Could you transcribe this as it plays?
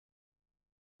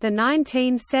The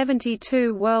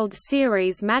 1972 World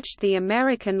Series matched the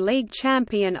American League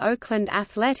champion Oakland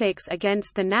Athletics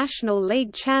against the National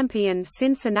League champion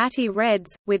Cincinnati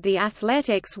Reds, with the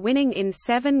Athletics winning in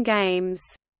 7 games.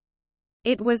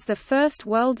 It was the first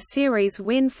World Series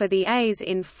win for the A's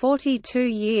in 42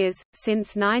 years,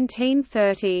 since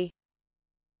 1930.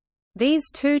 These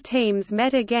two teams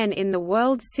met again in the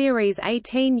World Series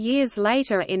 18 years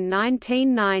later in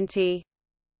 1990.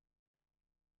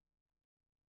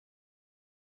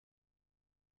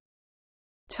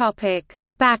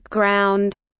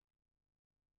 Background.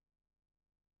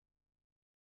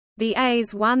 The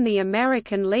A's won the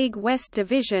American League West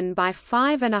Division by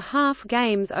 5.5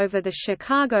 games over the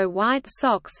Chicago White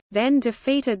Sox, then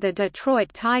defeated the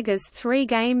Detroit Tigers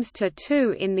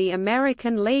 3-2 in the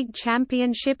American League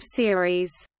Championship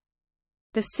Series.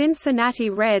 The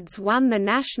Cincinnati Reds won the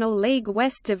National League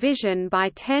West Division by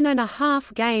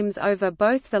 10.5 games over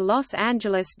both the Los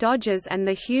Angeles Dodgers and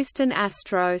the Houston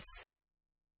Astros.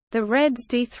 The Reds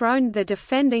dethroned the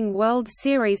defending World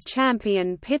Series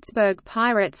champion Pittsburgh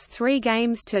Pirates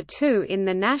 3-2 in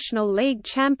the National League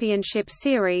Championship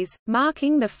Series,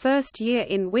 marking the first year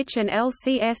in which an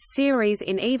LCS series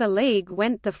in either league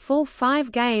went the full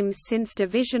 5 games since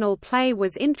divisional play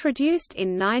was introduced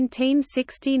in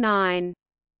 1969.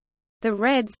 The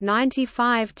Reds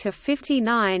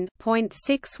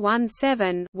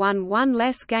 95-59.617 won one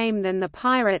less game than the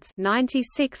Pirates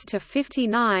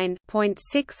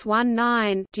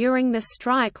 96-59.619 during the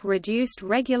strike-reduced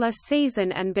regular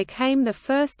season and became the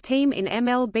first team in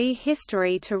MLB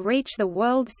history to reach the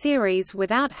World Series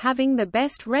without having the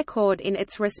best record in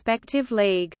its respective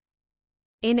league.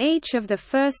 In each of the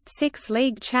first 6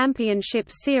 league championship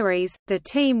series, the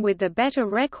team with the better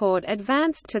record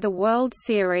advanced to the World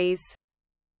Series.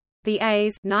 The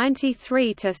A's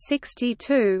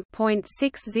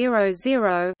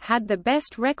 93-62.600 had the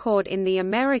best record in the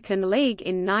American League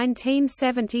in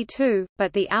 1972,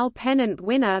 but the AL pennant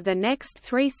winner the next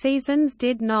 3 seasons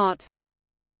did not.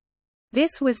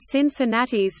 This was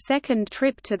Cincinnati's second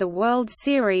trip to the World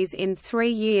Series in 3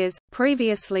 years,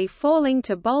 previously falling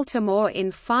to Baltimore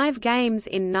in 5 games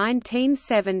in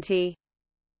 1970.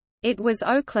 It was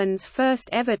Oakland's first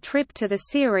ever trip to the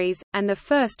series, and the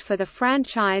first for the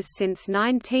franchise since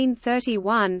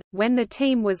 1931, when the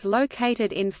team was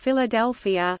located in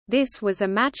Philadelphia. This was a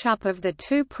matchup of the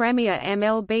 2 premier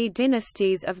MLB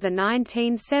dynasties of the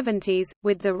 1970s,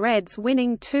 with the Reds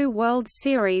winning 2 World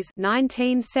Series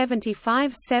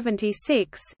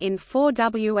 1975-76 in 4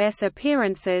 WS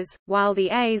appearances, while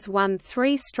the A's won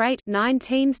 3 straight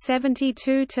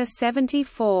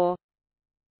 1972-74.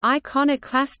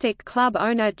 Iconoclastic club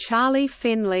owner Charlie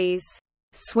Finley's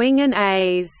 "Swingin'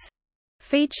 A's"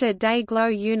 featured day-glow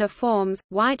uniforms,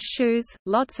 white shoes,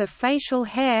 lots of facial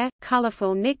hair,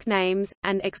 colorful nicknames,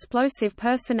 and explosive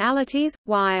personalities,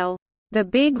 while "The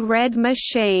Big Red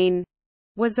Machine"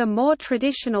 was a more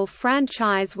traditional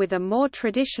franchise with a more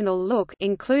traditional look,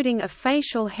 including a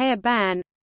facial hair ban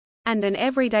and an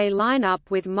everyday lineup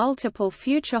with multiple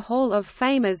future Hall of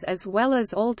Famers as well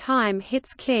as all-time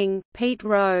hits king, Pete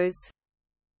Rose.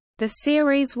 The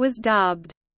series was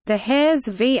dubbed, "The Hairs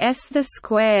vs. the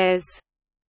Squares."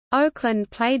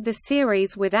 Oakland played the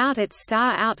series without its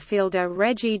star outfielder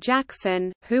Reggie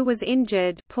Jackson, who was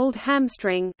injured, pulled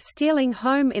hamstring, stealing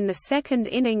home in the 2nd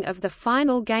inning of the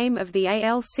final game of the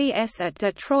ALCS at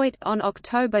Detroit on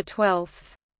October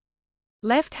 12.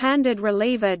 Left-handed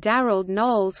reliever Darrell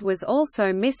Knowles was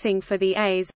also missing for the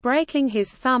A's, breaking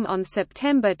his thumb on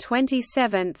September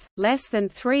 27, less than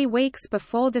 3 weeks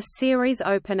before the series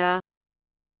opener.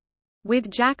 With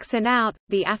Jackson out,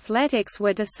 the Athletics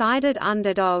were decided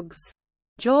underdogs.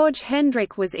 George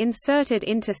Hendrick was inserted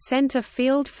into center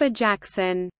field for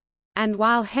Jackson. And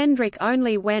while Hendrick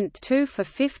only went 2 for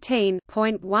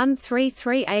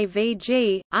 15.133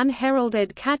 AVG,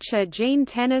 unheralded catcher Gene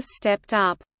Tenace stepped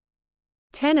up.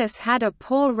 Tenace had a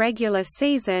poor regular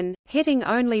season, hitting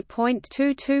only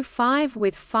 .225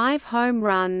 with 5 home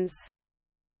runs.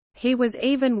 He was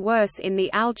even worse in the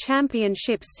AL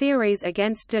Championship Series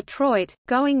against Detroit,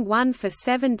 going 1 for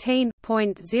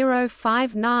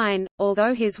 17.059,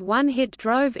 although his one-hit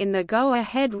drove in the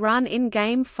go-ahead run in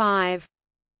Game 5.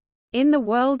 In the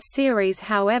World Series,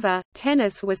 however,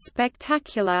 Tenace was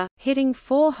spectacular, hitting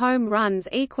 4 home runs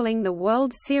equaling the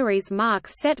World Series mark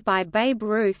set by Babe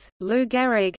Ruth, Lou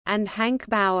Gehrig, and Hank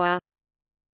Bauer.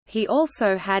 He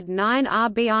also had 9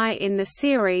 RBI in the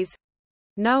series.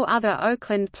 No other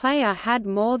Oakland player had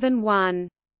more than 1.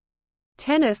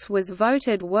 Tenace was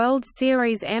voted World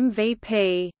Series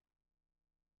MVP.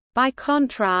 By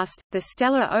contrast, the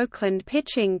stellar Oakland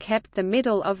pitching kept the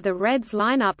middle of the Reds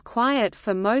lineup quiet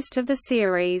for most of the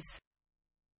series.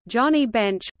 Johnny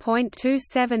Bench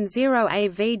 .270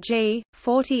 AVG,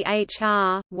 40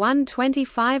 HR,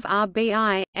 125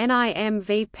 RBI,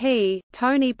 NIMVP,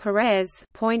 Tony Perez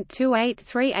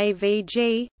 .283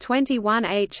 AVG, 21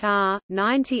 HR,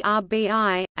 90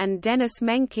 RBI, and Dennis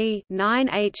Menke 9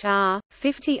 HR,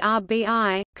 50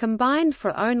 RBI, combined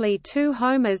for only 2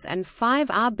 homers and 5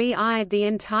 RBI the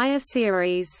entire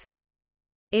series.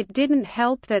 It didn't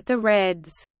help that the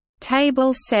Reds'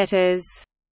 table setters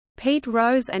Pete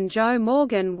Rose and Joe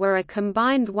Morgan were a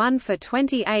combined 1 for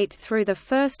 28 through the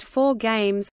first 4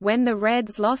 games, when the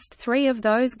Reds lost 3 of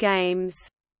those games.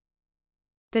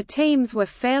 The teams were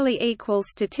fairly equal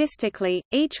statistically,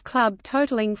 each club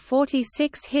totaling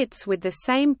 46 hits with the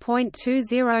same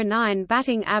 .209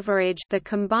 batting average. The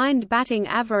combined batting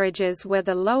averages were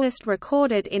the lowest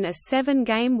recorded in a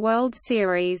 7-game World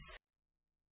Series.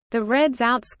 The Reds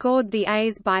outscored the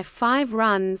A's by 5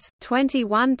 runs,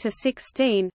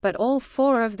 21-16, but all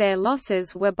 4 of their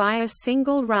losses were by a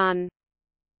single run.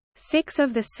 6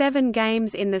 of the 7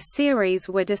 games in the series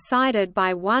were decided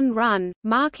by 1 run,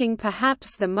 marking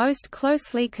perhaps the most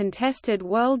closely contested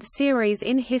World Series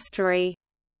in history.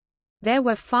 There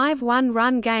were 5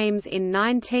 one-run games in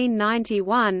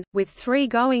 1991, with 3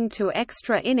 going to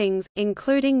extra innings,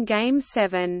 including Game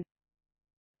 7.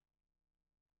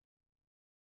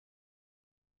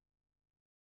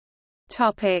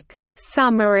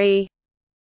 Summary.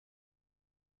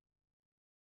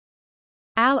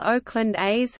 AL Oakland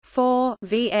A's 4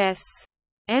 vs.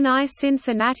 NI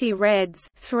Cincinnati Reds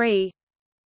 3.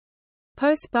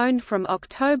 Postponed from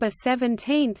October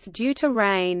 17 due to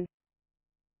rain.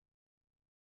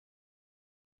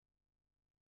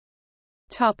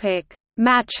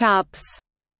 Matchups.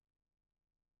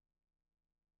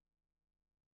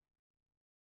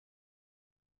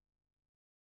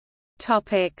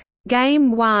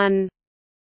 Game 1.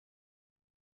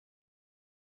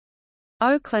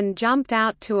 Oakland jumped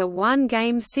out to a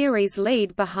 1-game series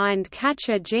lead behind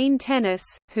catcher Gene Tenace,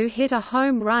 who hit a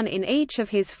home run in each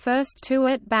of his first 2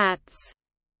 at-bats.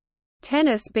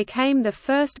 Tenace became the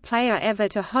first player ever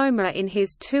to homer in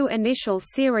his 2 initial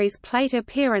series plate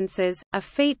appearances, a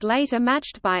feat later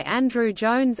matched by Andruw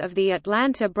Jones of the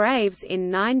Atlanta Braves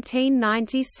in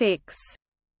 1996.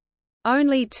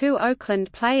 Only 2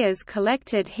 Oakland players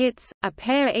collected hits, a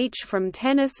pair each from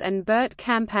Tenace and Bert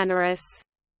Campaneris.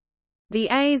 The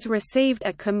A's received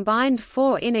a combined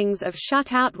 4 innings of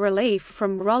shutout relief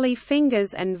from Rollie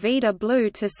Fingers and Vida Blue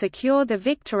to secure the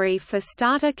victory for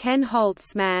starter Ken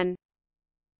Holtzman.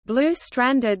 Blue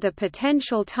stranded the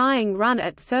potential tying run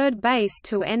at third base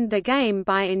to end the game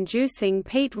by inducing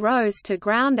Pete Rose to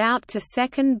ground out to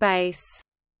second base.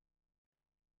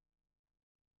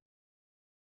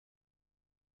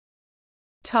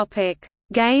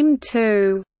 Game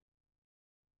 2.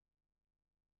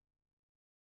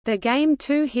 The Game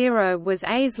 2 hero was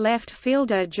A's left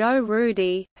fielder Joe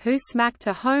Rudi, who smacked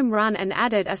a home run and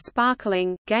added a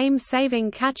sparkling,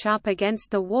 game-saving catch-up against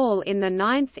the wall in the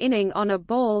 9th inning on a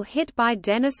ball hit by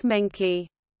Dennis Menke.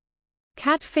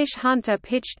 Catfish Hunter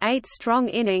pitched 8 strong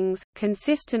innings,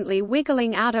 consistently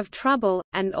wiggling out of trouble,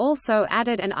 and also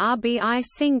added an RBI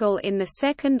single in the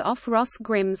 2nd off Ross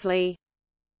Grimsley.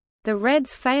 The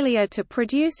Reds' failure to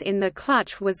produce in the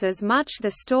clutch was as much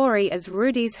the story as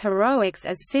Rudy's heroics,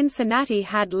 as Cincinnati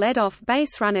had led off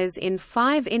baserunners in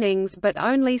 5 innings but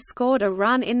only scored a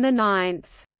run in the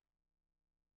 9th.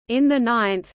 In the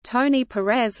 9th, Tony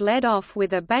Perez led off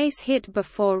with a base hit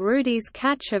before Rudy's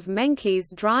catch of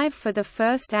Menke's drive for the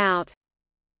first out.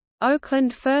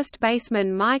 Oakland first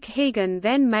baseman Mike Hegan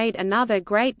then made another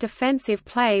great defensive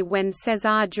play when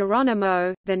Cesar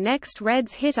Geronimo, the next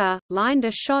Reds hitter, lined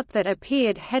a shot that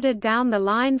appeared headed down the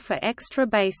line for extra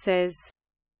bases.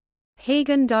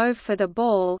 Hegan dove for the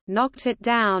ball, knocked it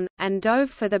down, and dove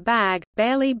for the bag,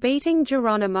 barely beating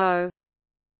Geronimo.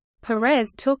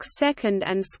 Perez took second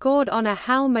and scored on a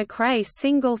Hal McRae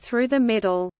single through the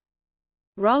middle.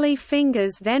 Rollie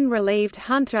Fingers then relieved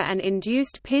Hunter and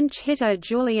induced pinch hitter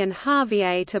Julian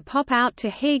Javier to pop out to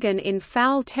Hegan in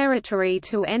foul territory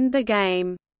to end the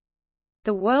game.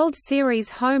 The World Series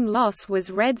home loss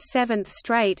was Reds' 7th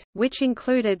straight, which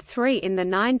included 3 in the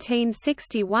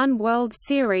 1961 World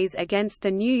Series against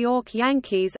the New York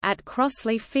Yankees at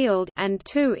Crossley Field and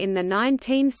 2 in the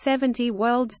 1970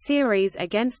 World Series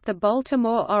against the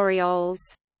Baltimore Orioles.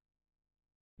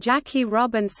 Jackie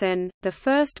Robinson, the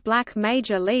first black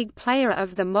Major League player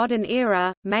of the modern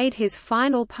era, made his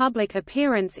final public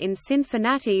appearance in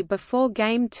Cincinnati before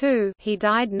Game 2. He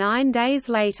died 9 days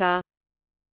later.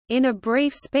 In a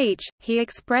brief speech, he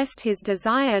expressed his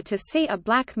desire to see a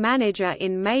black manager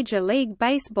in Major League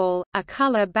Baseball, a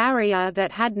color barrier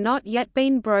that had not yet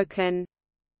been broken.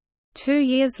 2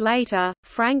 years later,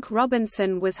 Frank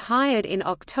Robinson was hired in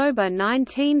October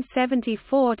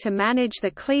 1974 to manage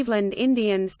the Cleveland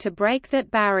Indians to break that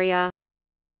barrier.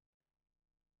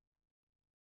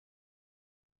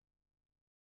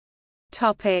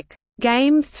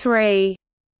 Game 3.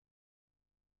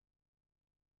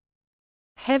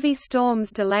 Heavy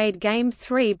storms delayed Game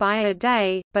 3 by a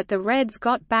day, but the Reds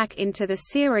got back into the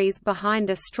series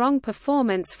behind a strong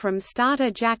performance from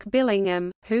starter Jack Billingham,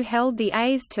 who held the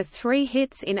A's to 3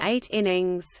 hits in 8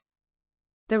 innings.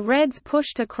 The Reds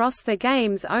pushed across the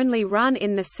game's only run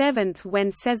in the 7th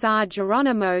when Cesar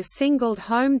Geronimo singled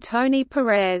home Tony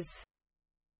Perez.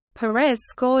 Perez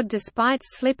scored despite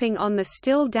slipping on the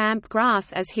still damp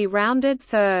grass as he rounded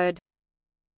third.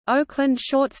 Oakland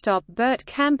shortstop Bert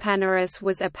Campaneris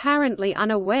was apparently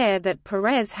unaware that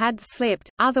Perez had slipped,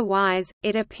 otherwise,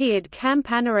 it appeared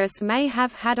Campaneris may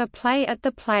have had a play at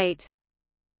the plate.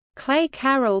 Clay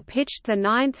Carroll pitched the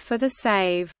 9th for the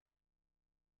save.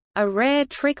 A rare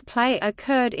trick play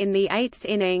occurred in the 8th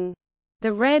inning.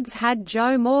 The Reds had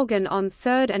Joe Morgan on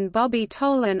third and Bobby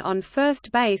Tolan on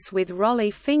first base with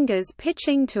Rollie Fingers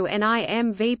pitching to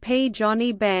NIMVP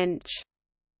Johnny Bench.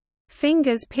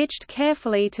 Fingers pitched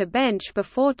carefully to Bench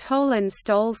before Tolan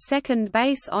stole second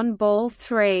base on ball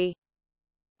 3.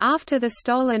 After the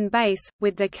stolen base,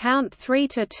 with the count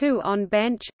 3-2 on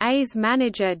Bench, A's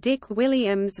manager Dick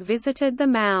Williams visited the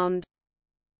mound.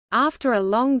 After a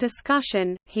long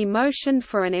discussion, he motioned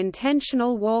for an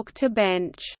intentional walk to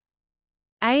Bench.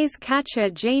 A's catcher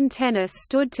Gene Tennis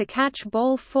stood to catch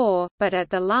ball 4, but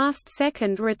at the last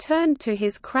second returned to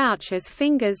his crouch as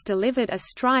Fingers delivered a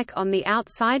strike on the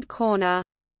outside corner.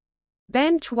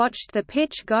 Bench watched the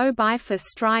pitch go by for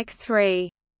strike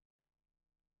 3.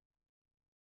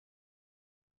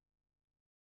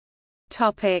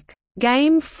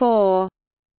 Game 4.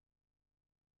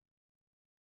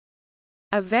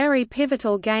 A very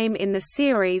pivotal game in the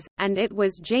series, and it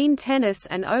was Gene Tennis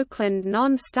and Oakland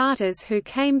non-starters who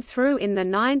came through in the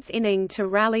 9th inning to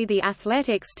rally the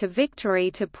Athletics to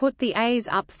victory to put the A's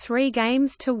up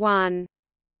 3-1.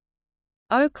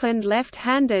 Oakland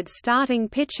left-handed starting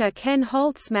pitcher Ken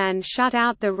Holtzman shut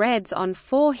out the Reds on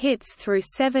 4 hits through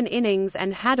 7 innings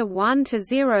and had a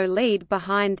 1-0 lead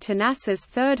behind Tenas's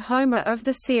third homer of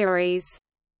the series.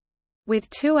 With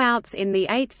 2 outs in the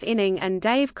 8th inning and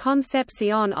Dave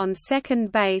Concepcion on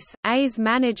second base, A's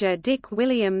manager Dick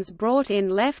Williams brought in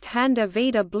left-hander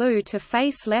Vida Blue to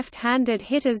face left-handed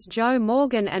hitters Joe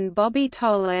Morgan and Bobby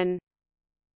Tolan.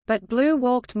 But Blue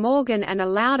walked Morgan and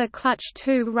allowed a clutch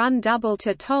 2-run double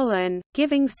to Tolan,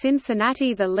 giving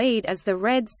Cincinnati the lead as the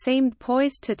Reds seemed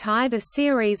poised to tie the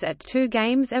series at 2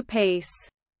 games apiece.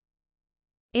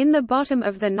 In the bottom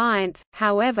of the 9th,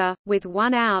 however, with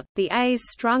 1 out, the A's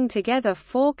strung together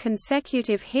 4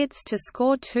 consecutive hits to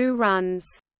score 2 runs.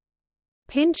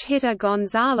 Pinch hitter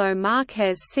Gonzalo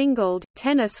Marquez singled,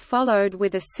 Tennis followed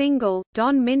with a single,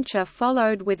 Don Mincher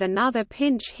followed with another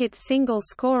pinch hit single,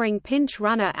 scoring pinch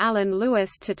runner Alan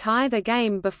Lewis to tie the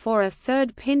game before a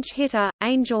third pinch hitter,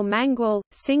 Angel Mangual,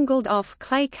 singled off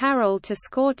Clay Carroll to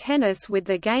score Tennis with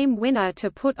the game winner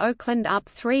to put Oakland up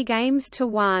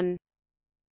 3-1.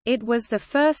 It was the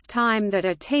first time that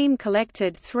a team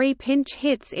collected 3 pinch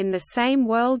hits in the same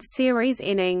World Series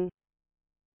inning.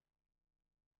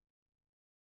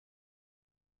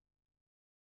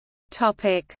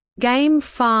 Game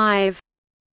 5.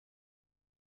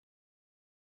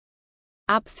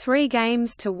 Up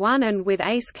 3-1 and with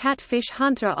ace Catfish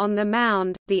Hunter on the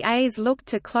mound, the A's looked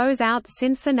to close out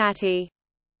Cincinnati.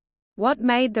 What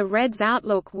made the Reds'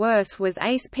 outlook worse was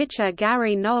ace pitcher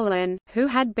Gary Nolan, who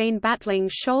had been battling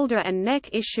shoulder and neck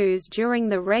issues during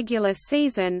the regular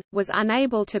season, was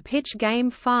unable to pitch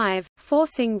Game 5,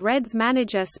 forcing Reds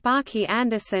manager Sparky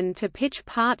Anderson to pitch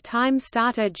part-time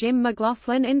starter Jim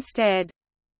McLaughlin instead.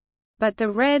 But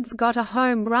the Reds got a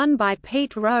home run by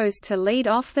Pete Rose to lead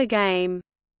off the game.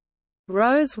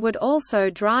 Rose would also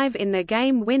drive in the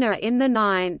game winner in the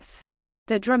 9th.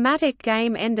 The dramatic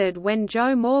game ended when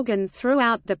Joe Morgan threw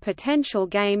out the potential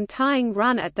game-tying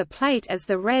run at the plate as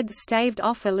the Reds staved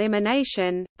off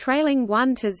elimination, trailing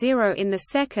 1-0 in the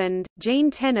 2nd.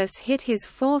 Gene Tennis hit his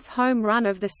 4th home run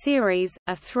of the series,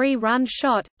 a 3-run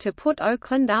shot, to put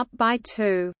Oakland up by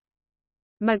 2.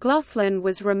 McLaughlin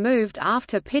was removed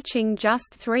after pitching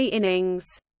just 3 innings.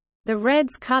 The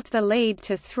Reds cut the lead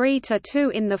to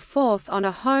 3-2 in the 4th on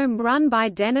a home run by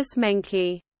Dennis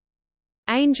Menke.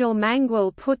 Angel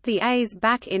Mangual put the A's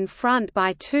back in front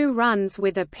by 2 runs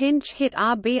with a pinch hit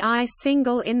RBI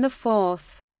single in the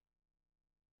 4th.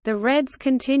 The Reds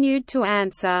continued to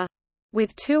answer.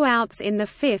 With 2 outs in the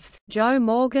 5th, Joe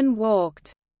Morgan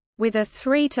walked. With a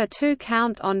 3-2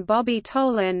 count on Bobby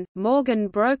Tolan, Morgan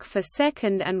broke for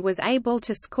second and was able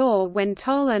to score when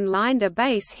Tolan lined a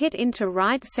base hit into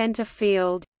right center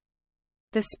field.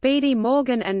 The speedy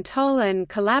Morgan and Tolan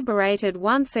collaborated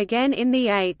once again in the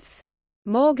 8th.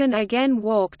 Morgan again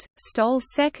walked, stole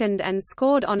second and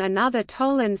scored on another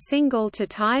Tolan single to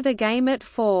tie the game at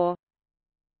 4.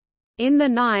 In the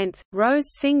 9th,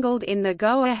 Rose singled in the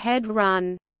go-ahead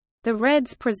run. The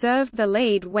Reds preserved the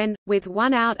lead when, with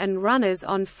 1 out and runners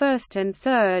on first and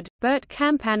third, Bert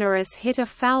Campaneris hit a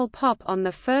foul pop on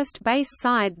the first base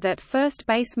side that first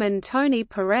baseman Tony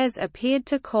Perez appeared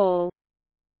to call.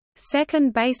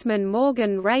 Second baseman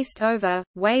Morgan raced over,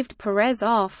 waved Perez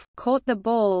off, caught the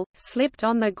ball, slipped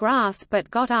on the grass but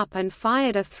got up and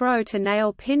fired a throw to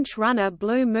nail pinch runner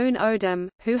Blue Moon Odom,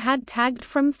 who had tagged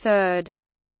from third.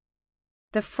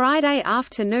 The Friday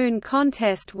afternoon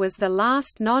contest was the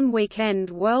last non-weekend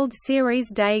World Series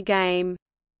day game.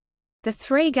 The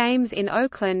 3 games in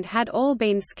Oakland had all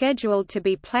been scheduled to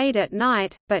be played at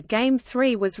night, but Game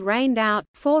 3 was rained out,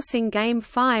 forcing Game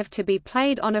 5 to be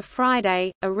played on a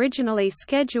Friday, originally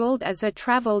scheduled as a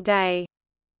travel day.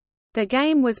 The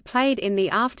game was played in the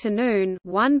afternoon,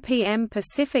 1 p.m.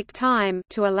 Pacific Time,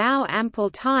 to allow ample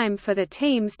time for the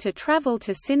teams to travel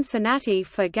to Cincinnati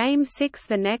for Game 6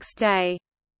 the next day.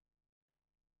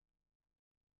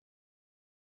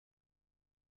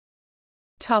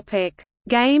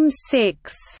 Game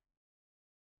 6.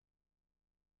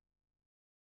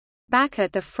 Back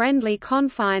at the friendly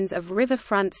confines of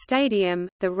Riverfront Stadium,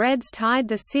 the Reds tied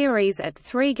the series at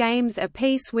 3 games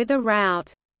apiece with a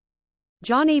rout.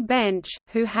 Johnny Bench,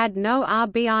 who had no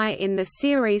RBI in the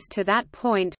series to that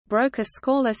point, broke a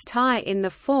scoreless tie in the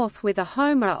 4th with a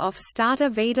homer off starter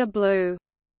Vida Blue.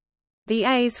 The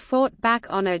A's fought back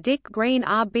on a Dick Green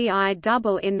RBI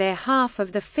double in their half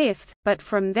of the 5th, but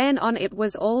from then on it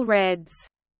was all Reds.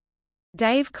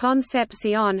 Dave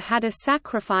Concepcion had a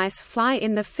sacrifice fly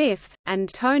in the 5th, and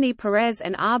Tony Perez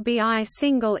an RBI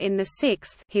single in the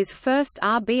 6th, his first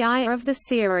RBI of the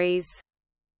series.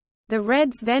 The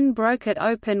Reds then broke it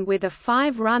open with a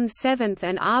 5-run 7th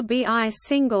and RBI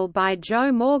single by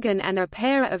Joe Morgan and a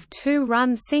pair of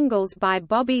 2-run singles by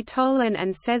Bobby Tolan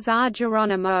and Cesar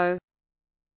Geronimo.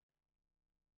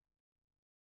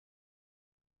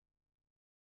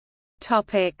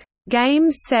 Game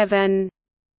 7.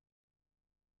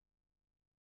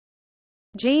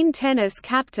 Gene Tenace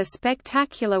capped a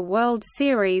spectacular World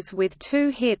Series with 2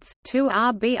 hits, 2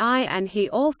 RBI, and he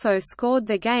also scored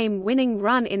the game-winning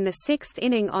run in the 6th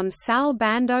inning on Sal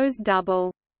Bando's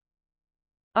double.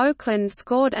 Oakland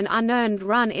scored an unearned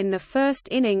run in the 1st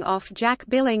inning off Jack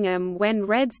Billingham when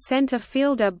Reds center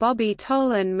fielder Bobby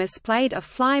Tolan misplayed a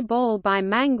fly ball by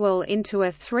Mangual into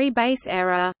a 3-base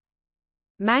error.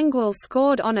 Mangual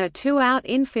scored on a 2-out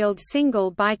infield single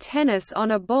by Tenace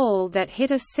on a ball that hit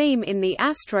a seam in the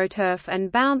AstroTurf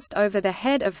and bounced over the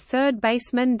head of third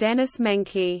baseman Dennis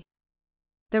Menke.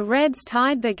 The Reds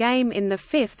tied the game in the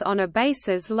 5th on a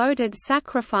bases-loaded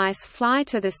sacrifice fly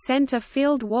to the center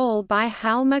field wall by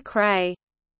Hal McRae.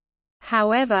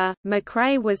 However,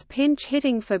 McRae was pinch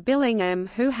hitting for Billingham,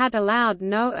 who had allowed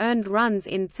no earned runs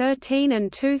in 13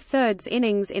 2/3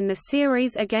 innings in the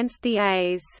series against the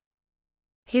A's.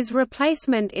 His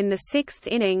replacement in the 6th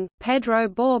inning, Pedro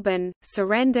Bourbon,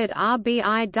 surrendered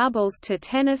RBI doubles to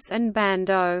Tenace and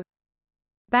Bando.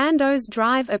 Bando's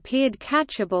drive appeared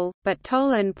catchable, but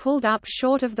Tolan pulled up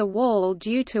short of the wall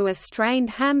due to a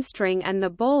strained hamstring and the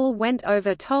ball went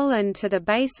over Tolan to the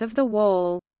base of the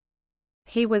wall.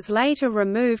 He was later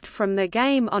removed from the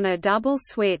game on a double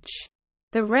switch.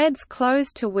 The Reds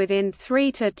closed to within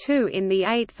 3-2 in the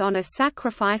 8th on a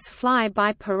sacrifice fly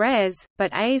by Perez,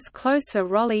 but A's closer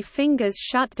Rollie Fingers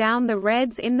shut down the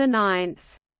Reds in the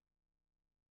 9th.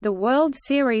 The World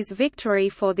Series victory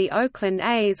for the Oakland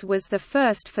A's was the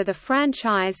first for the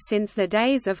franchise since the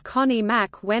days of Connie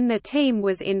Mack, when the team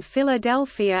was in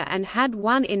Philadelphia and had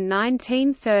won in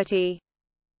 1930.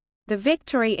 The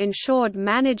victory ensured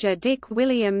manager Dick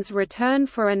Williams' return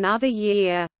for another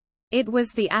year. It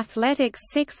was the Athletics'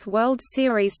 6th World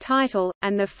Series title,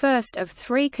 and the first of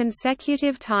 3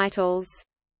 consecutive titles.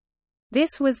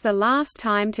 This was the last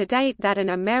time to date that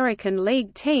an American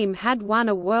League team had won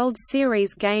a World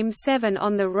Series Game 7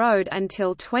 on the road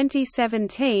until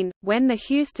 2017, when the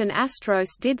Houston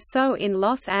Astros did so in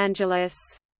Los Angeles.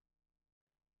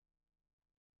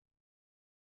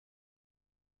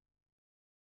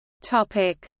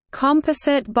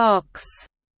 Composite box.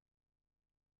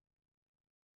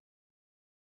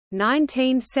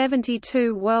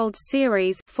 1972 World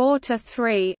Series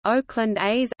 4-3, Oakland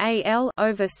A's AL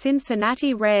over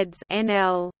Cincinnati Reds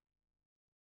NL.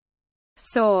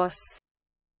 Source.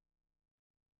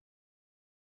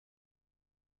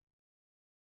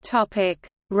 Topic: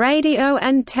 Radio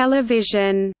and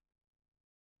television.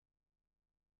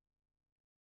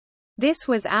 This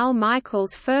was Al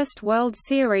Michaels' first World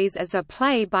Series as a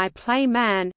play-by-play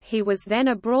man. He was then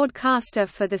a broadcaster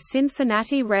for the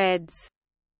Cincinnati Reds.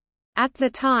 At the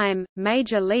time,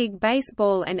 Major League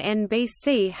Baseball and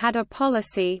NBC had a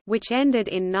policy which ended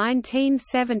in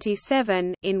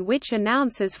 1977, in which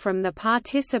announcers from the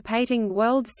participating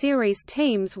World Series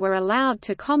teams were allowed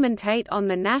to commentate on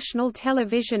the national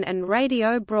television and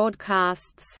radio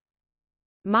broadcasts.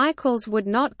 Michaels would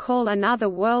not call another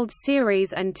World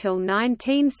Series until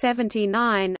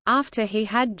 1979, after he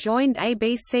had joined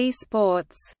ABC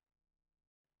Sports.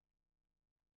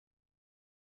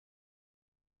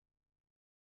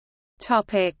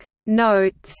 Topic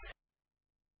Notes.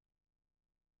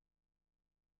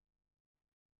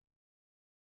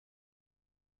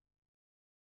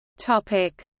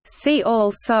 Topic See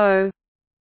also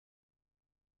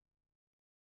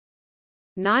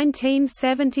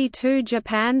 1972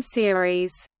 Japan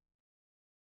Series